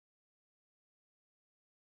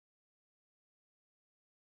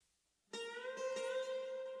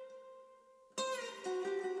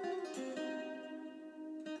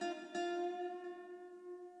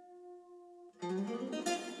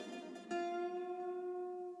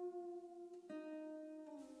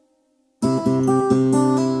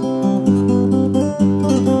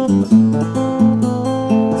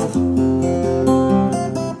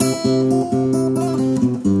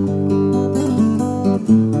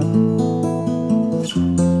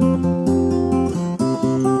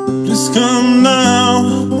come now,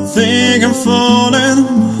 I think I'm falling,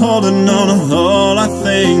 holding on to all I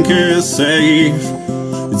think is safe.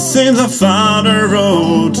 It seems I found a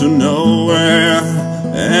road to nowhere,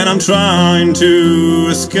 and I'm trying to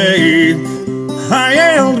escape. I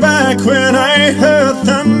held back when I heard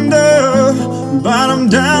thunder, but I'm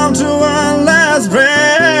down to one last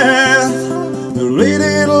breath.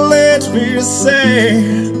 Really let me say,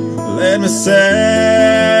 let me say.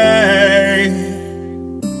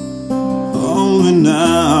 Only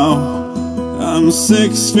now, I'm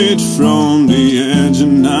 6 feet from the edge,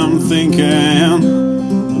 and I'm thinking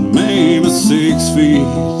maybe 6 feet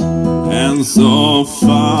and so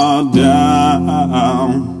far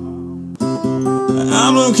down.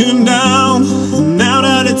 I'm looking down, now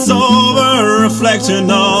that it's over, reflecting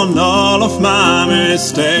on all of my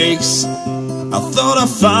mistakes. I thought I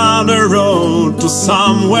found a road to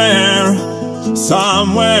somewhere,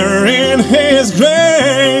 somewhere in His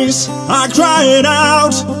grace. I cried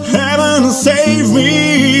out, heaven save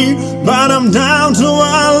me, but I'm down to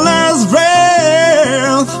one last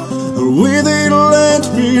breath. With it,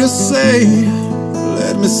 let me say,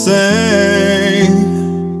 let me say.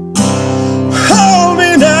 Hold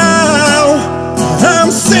me now,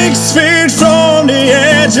 I'm 6 feet from the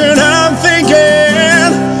edge, and I'm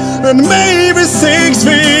thinking, and maybe 6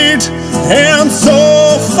 feet and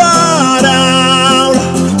so far down,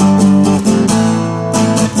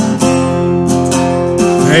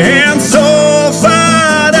 and so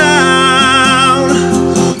far down.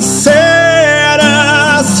 Said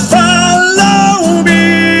us, follow me.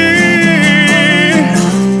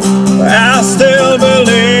 I still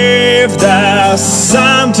believe there's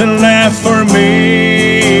something left for me.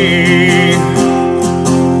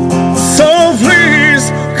 So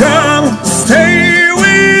please come stay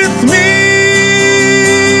with me.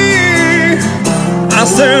 I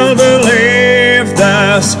still believe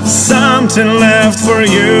there's something left for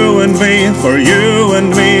you and me, for you and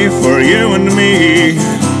me, for you and me.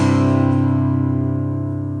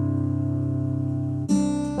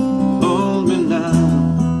 Hold me now,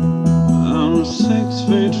 I'm 6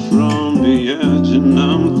 feet from the edge, and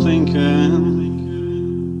I'm thinking